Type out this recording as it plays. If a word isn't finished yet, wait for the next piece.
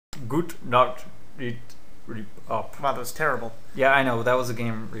Good not it up. Wow, that was terrible. Yeah, I know. That was a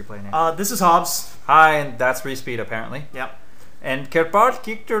game replay name. This is Hobbs. Hi, and that's Respeed apparently. Yep. And Kerpart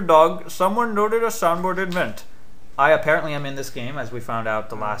kicked your dog. Someone noted a soundboard event. I apparently am in this game, as we found out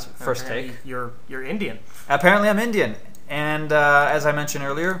the first take. You're Indian. Apparently I'm Indian. And as I mentioned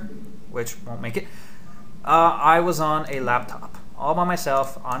earlier, which won't make it, I was on a laptop. All by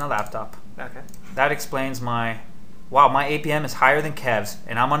myself on a laptop. Okay. That explains my... Wow, my APM is higher than Kev's,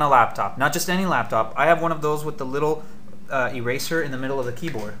 and I'm on a laptop. Not just any laptop. I have one of those with the little eraser in the middle of the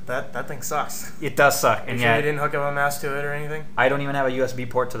keyboard. That thing sucks. It does suck. And yeah, you didn't hook up a mouse to it or anything? I don't even have a USB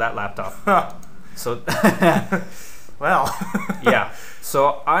port to that laptop. So... Well. Yeah.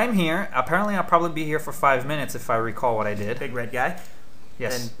 So I'm here. Apparently I'll probably be here for 5 minutes if I recall what I did. Big red guy.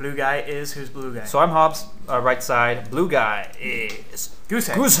 Yes. And blue guy is... Who's blue guy? So I'm Hobbs, right side. Blue guy is...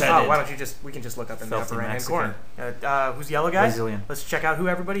 Goosehead. Gooseheaded. Oh, why don't you just... We can just look up in the upper right-hand corner. Who's yellow guy? Brazilian. Let's check out who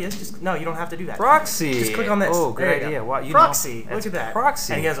everybody is. Just no, you don't have to do that. Proxy. Just click on this. Oh, good there idea. Go. Wow, you Proxy. know. Look at that.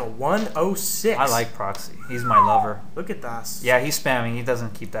 Proxy. And he has a 106. I like Proxy. He's my lover. Look at this. Yeah, he's spamming. He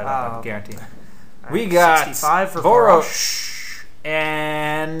doesn't keep that up, I guarantee. Right, We got 65 for Vorosh.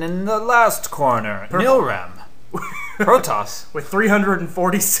 And in the last corner, Nilram. Protoss. With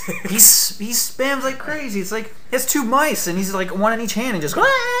 346. He spams like crazy. It's like, he has 2 mice, and he's like one in each hand, and just...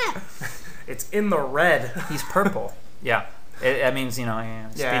 It's in the red. He's purple. Yeah. That means, you know,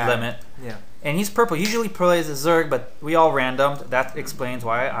 speed limit. Yeah. And he's purple. Usually plays a Zerg, but we all randomed. That explains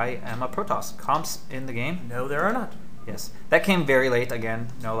why I am a Protoss. Comps in the game? No, there are not. Yes. That came very late again.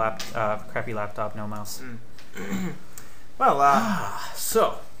 No crappy laptop, no mouse. Well,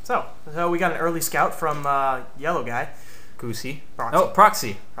 so we got an early scout from yellow guy. Goosey. Proxy. No,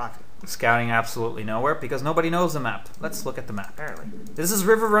 Proxy. Proxy. Scouting absolutely nowhere because nobody knows the map. Let's look at the map. Apparently. This is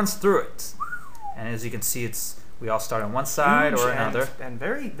river runs through it. And as you can see, we all start on one side or another. And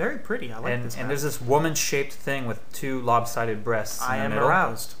very, very pretty. I like this map. And there's this woman-shaped thing with 2 lopsided breasts I in the am middle.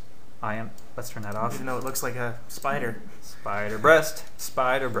 aroused. I am. Let's turn that off. Even though it looks like a spider. Spider breast.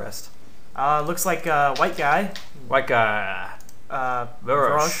 Spider breast. Looks like white guy. White guy.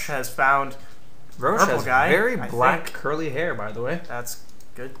 Vorosh has found Vorosh purple has guy, very I black think. curly hair, by the way. That's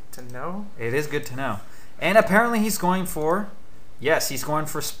good to know. It is good to know. And apparently he's going for... Yes, he's going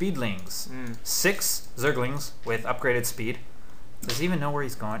for speedlings. 6 Zerglings with upgraded speed. Does he even know where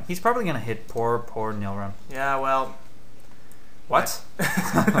he's going? He's probably going to hit poor Nilram. Yeah, well... What?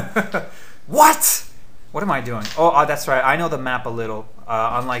 What? What am I doing? Oh, that's right. I know the map a little,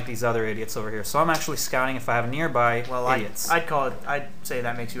 unlike these other idiots over here. So I'm actually scouting if I have nearby idiots. I'd say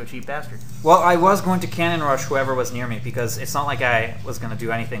that makes you a cheap bastard. Well, I was going to cannon rush whoever was near me because it's not like I was going to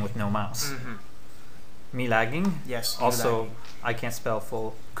do anything with no mouse. Me lagging? Yes. Also, lagging. I can't spell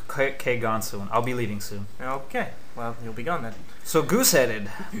full. K gone soon. I'll be leaving soon. Okay. Well, you'll be gone then. So Gooseheaded.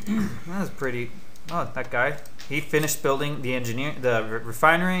 That was pretty... Oh, that guy. He finished building the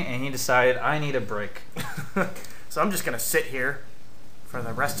refinery, and he decided, I need a break. So I'm just going to sit here for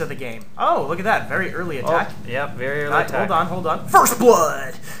the rest of the game. Oh, look at that. Very early attack. Oh, yep, very early attack. Hold on. First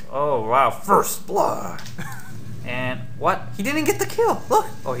blood! Oh, wow. First blood. And what? He didn't get the kill. Look.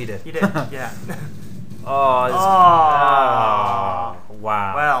 Oh, he did. He did, yeah. Wow.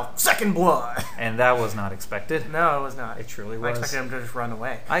 Well, second blood. And that was not expected. No, it was not. It truly was. I expected him to just run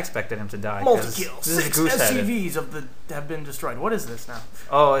away. I expected him to die. Multi-kill. 6 Gooseheaded. SCVs have been destroyed. What is this now?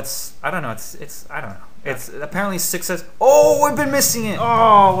 Oh, I don't know. I don't know. It's apparently 6 says. Oh, we've been missing it.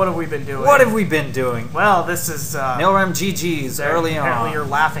 Oh, what have we been doing? What have we been doing? Well, this is Nilram GG's early on. Apparently you're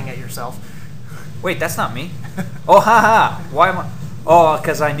laughing at yourself. Wait, that's not me. Oh, haha. Why am I? Oh,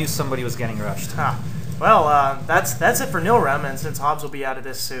 because I knew somebody was getting rushed. Well, that's it for Nilram, and since Hobbs will be out of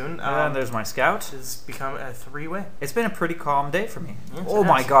this soon, and there's my scout. It's become a 3-way. It's been a pretty calm day for me. Yes, oh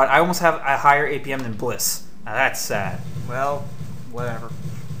my god, I almost have a higher APM than Bliss. Now that's sad. Well, whatever.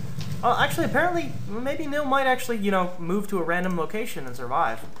 Well, actually, apparently, maybe Nil might actually, move to a random location and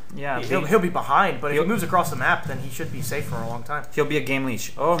survive. Yeah, he'll be behind, but if he moves across the map, then he should be safe for a long time. He'll be a game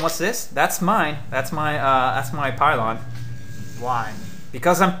leech. Oh, and what's this? That's mine. That's my pylon. Why?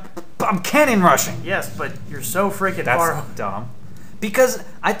 Because I'm cannon rushing. Yes, but you're so freaking far. That's dumb. Because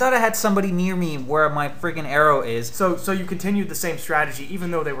I thought I had somebody near me where my freaking arrow is. So you continued the same strategy,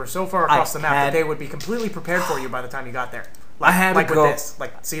 even though they were so far across the map that they would be completely prepared for you by the time you got there. I had to go. With this.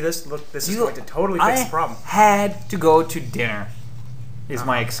 Like, see this? Look, this is going to totally fix the problem. I had to go to dinner. Is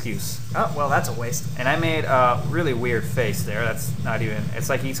my excuse. Oh, well, that's a waste. And I made a really weird face there. That's not even. It's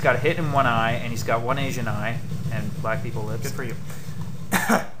like he's got a hit in one eye, and he's got one Asian eye, and black people lips. Good for you.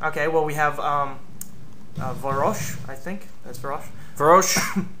 Okay, well, we have Vorosh, I think. That's Vorosh.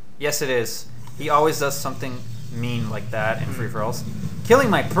 Vorosh, yes, it is. He always does something mean like that in free-for-alls. killing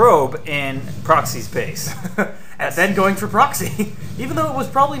my probe in Proxy's base. And then going for Proxy, even though it was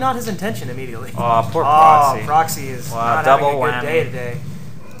probably not his intention immediately. Oh, poor Proxy. Oh, Proxy is not double having a good whammy day today.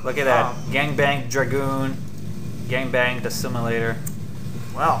 Look at that. Gangbang Dragoon. Gangbang Assimilator.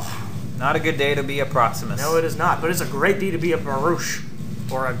 Well, not a good day to be a Proximus. No, it is not. But it's a great day to be a Baruch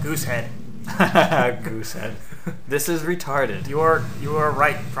or a Goosehead. Goosehead. This is retarded. You are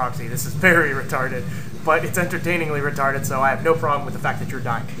right, Proxy. This is very retarded. But it's entertainingly retarded, so I have no problem with the fact that you're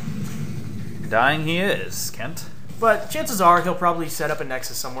dying. Dying he is, Kent. But chances are he'll probably set up a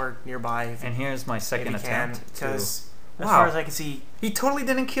Nexus somewhere nearby. And here's my second attempt. Because as far as I can see, he totally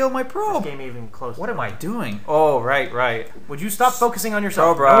didn't kill my probe. This game even close. What am I doing? Oh, right. Would you stop focusing on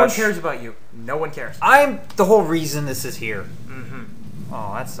yourself? Probe rush. No one cares about you. No one cares. I'm the whole reason this is here. Mm-hmm.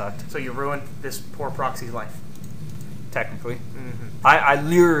 Oh, that sucked. So you ruined this poor Proxy's life. Technically. Mm-hmm. I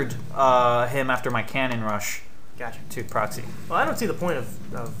lured him after my cannon rush. Gotcha. To Proxy. Well, I don't see the point of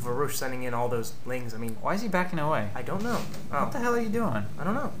Varush sending in all those lings. I mean, why is he backing away? I don't know. Oh. What the hell are you doing? I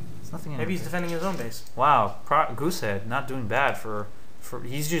don't know. There's nothing in Maybe he's defending his own base. Wow, Goosehead not doing bad for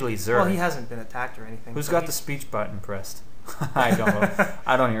he's usually Zerg. Well, he hasn't been attacked or anything. Who's got the speech button pressed? I don't know.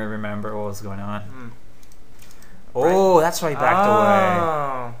 I don't even remember what was going on. Oh, that's why he backed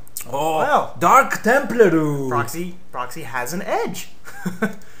away. Oh, well, Dark Templar. Proxy has an edge.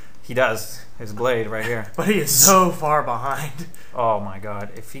 He does. His blade right here. But he is so far behind. Oh my god.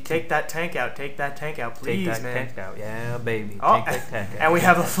 If he take that tank out, please, take that man. tank out. Yeah, baby. Oh, take that tank out. And we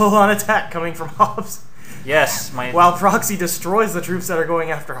have a full-on attack coming from hobbes. Yes, while Proxy destroys the troops that are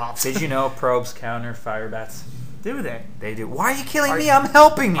going after hobbes. Did you know probes counter fire bats? Do they? They do. Why are you killing me? I'm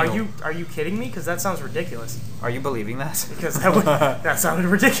helping you. Are you kidding me? Because that sounds ridiculous. Are you believing that? Because that sounded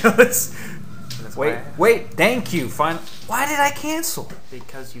ridiculous. Wait, thank you. Fine. Why did I cancel?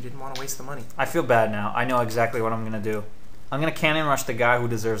 Because you didn't want to waste the money. I feel bad now. I know exactly what I'm going to do. I'm going to cannon rush the guy who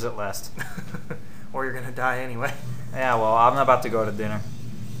deserves it last. Or you're going to die anyway. Yeah, well, I'm about to go to dinner.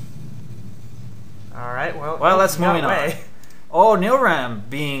 Alright, well, let's move on. Oh, Nilram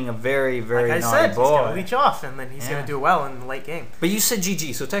being a very, very like naughty boy. He's going to leech off, and then he's going to do well in the late game. But you said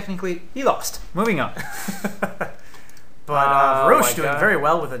GG, so technically he lost. Moving on. But Varush doing very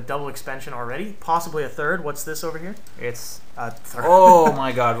well with a double expansion already, possibly a third. What's this over here? It's a third. Oh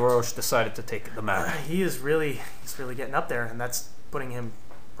my god, Varush decided to take the map. He's really getting up there, and that's putting him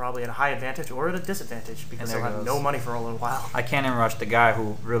probably at a high advantage or at a disadvantage because he'll have no money for a little while. I can't even rush the guy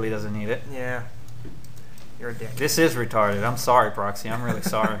who really doesn't need it. Yeah. You're a dick. This is retarded. I'm sorry, Proxy. I'm really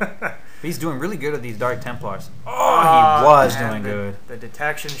sorry. He's doing really good at these Dark Templars. Oh, he was doing good. The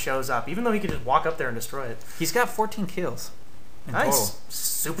detection shows up, even though he could just walk up there and destroy it. He's got 14 kills in nice. total.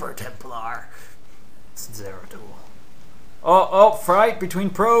 Super Templar. It's Zeratul. Oh, fight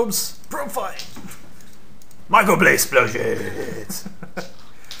between probes. Probe fight. Microblade explosions.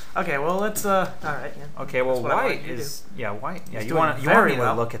 Okay, well let's alright. Yeah. Okay, well white is white. Yeah, you want me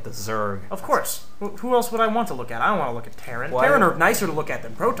to look at the Zerg. Of course. Who else would I want to look at? I don't want to look at Terran. Terran are nicer to look at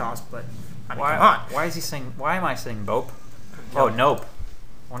than Protoss, but I mean, come on. Why is he saying? Why am I saying Bope? Oh, nope.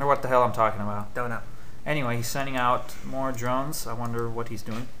 Wonder what the hell I'm talking about. Don't know. Anyway, he's sending out more drones. I wonder what he's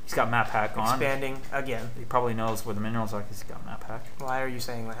doing. He's got map hack on. Expanding again. He probably knows where the minerals are because he's got map hack. Why are you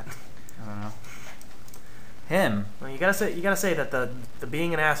saying that? I don't know. Him. Well, you gotta say that the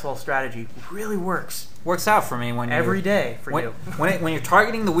being an asshole strategy really works. Works out for me when every day for you. When you're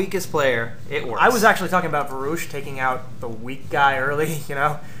targeting the weakest player, it works. I was actually talking about Varush taking out the weak guy early. You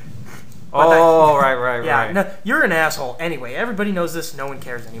know. Right. Yeah, no, you're an asshole anyway. Everybody knows this. No one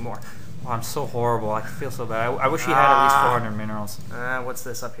cares anymore. Oh, I'm so horrible. I feel so bad. I wish he had at least 400 minerals. What's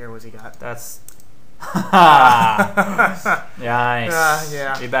this up here? What's he got? That's. Nice.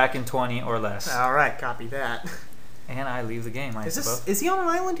 Yeah. Be back in 20 or less. All right, copy that. And I leave the game. Is he on an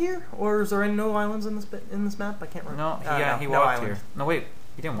island here, or is there no islands in this map? I can't remember. No, he walked here. No, wait,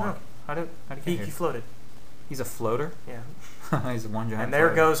 he didn't walk. No. How did he get here? He floated. He's a floater. Yeah. He's one giant. And there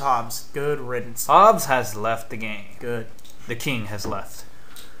floater. goes Hobbes. Good riddance. Hobbes has left the game. Good. The king has left.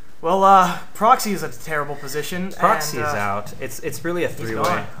 Well, Proxy is a terrible position. Proxy is out. It's really a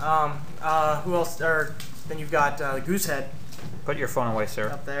three-way. Who else? Then you've got Goosehead. Put your phone away, sir.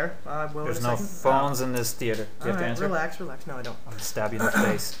 Up there. There's no phones in this theater. Do you have to answer? Relax. No, I don't. I'm gonna stab you in the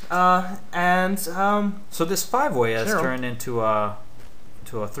face. So this five-way has turned into a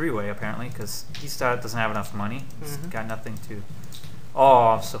three-way apparently because he doesn't have enough money. He's got nothing to.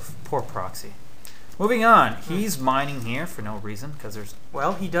 Oh, poor Proxy. Moving on, he's mining here for no reason because there's.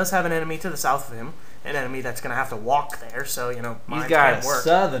 Well, he does have an enemy to the south of him, an enemy that's going to have to walk there. So he's got a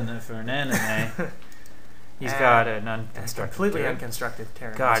southerner for an enemy. He's got an unconstructed completely turret. unconstructed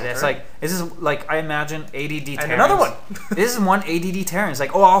Terran. God, it's like this is like I imagine ADD Terrans. And another one. This is one ADD Terran. It's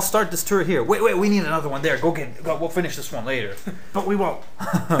like, oh, I'll start this turret here. Wait, we need another one there. We'll finish this one later. But we won't.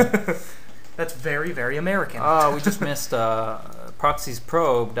 That's very, very American. Oh, we just missed Proxy's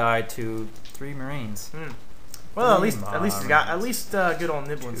probe died to 3 Marines. Well, at least he's got good old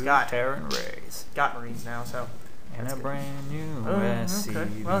Niblin's 2 got Terran Rays Marines now, so. and a good. brand new SCV.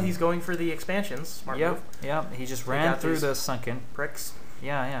 Okay. Well, he's going for the expansions. Smart move. Yep. He just ran through the sunken. Pricks.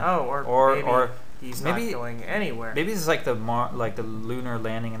 Yeah. Oh, or he's maybe not going anywhere. Maybe this is like the lunar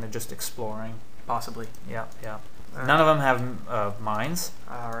landing, and they're just exploring. Possibly. Yeah. None of them have mines.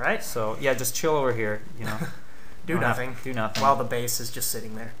 All right. So yeah, just chill over here. You know. Do nothing. Do nothing. While the base is just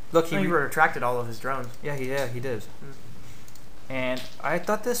sitting there. Look, he retracted all of his drones. Yeah, he did. And I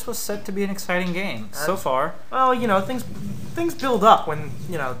thought this was set to be an exciting game so far. Well, you know, things build up when,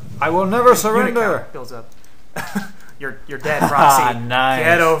 you know, I will never surrender. Builds up. You're dead, Proxy. Nice.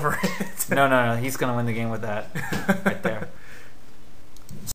 Get over it. No. He's gonna win the game with that right there.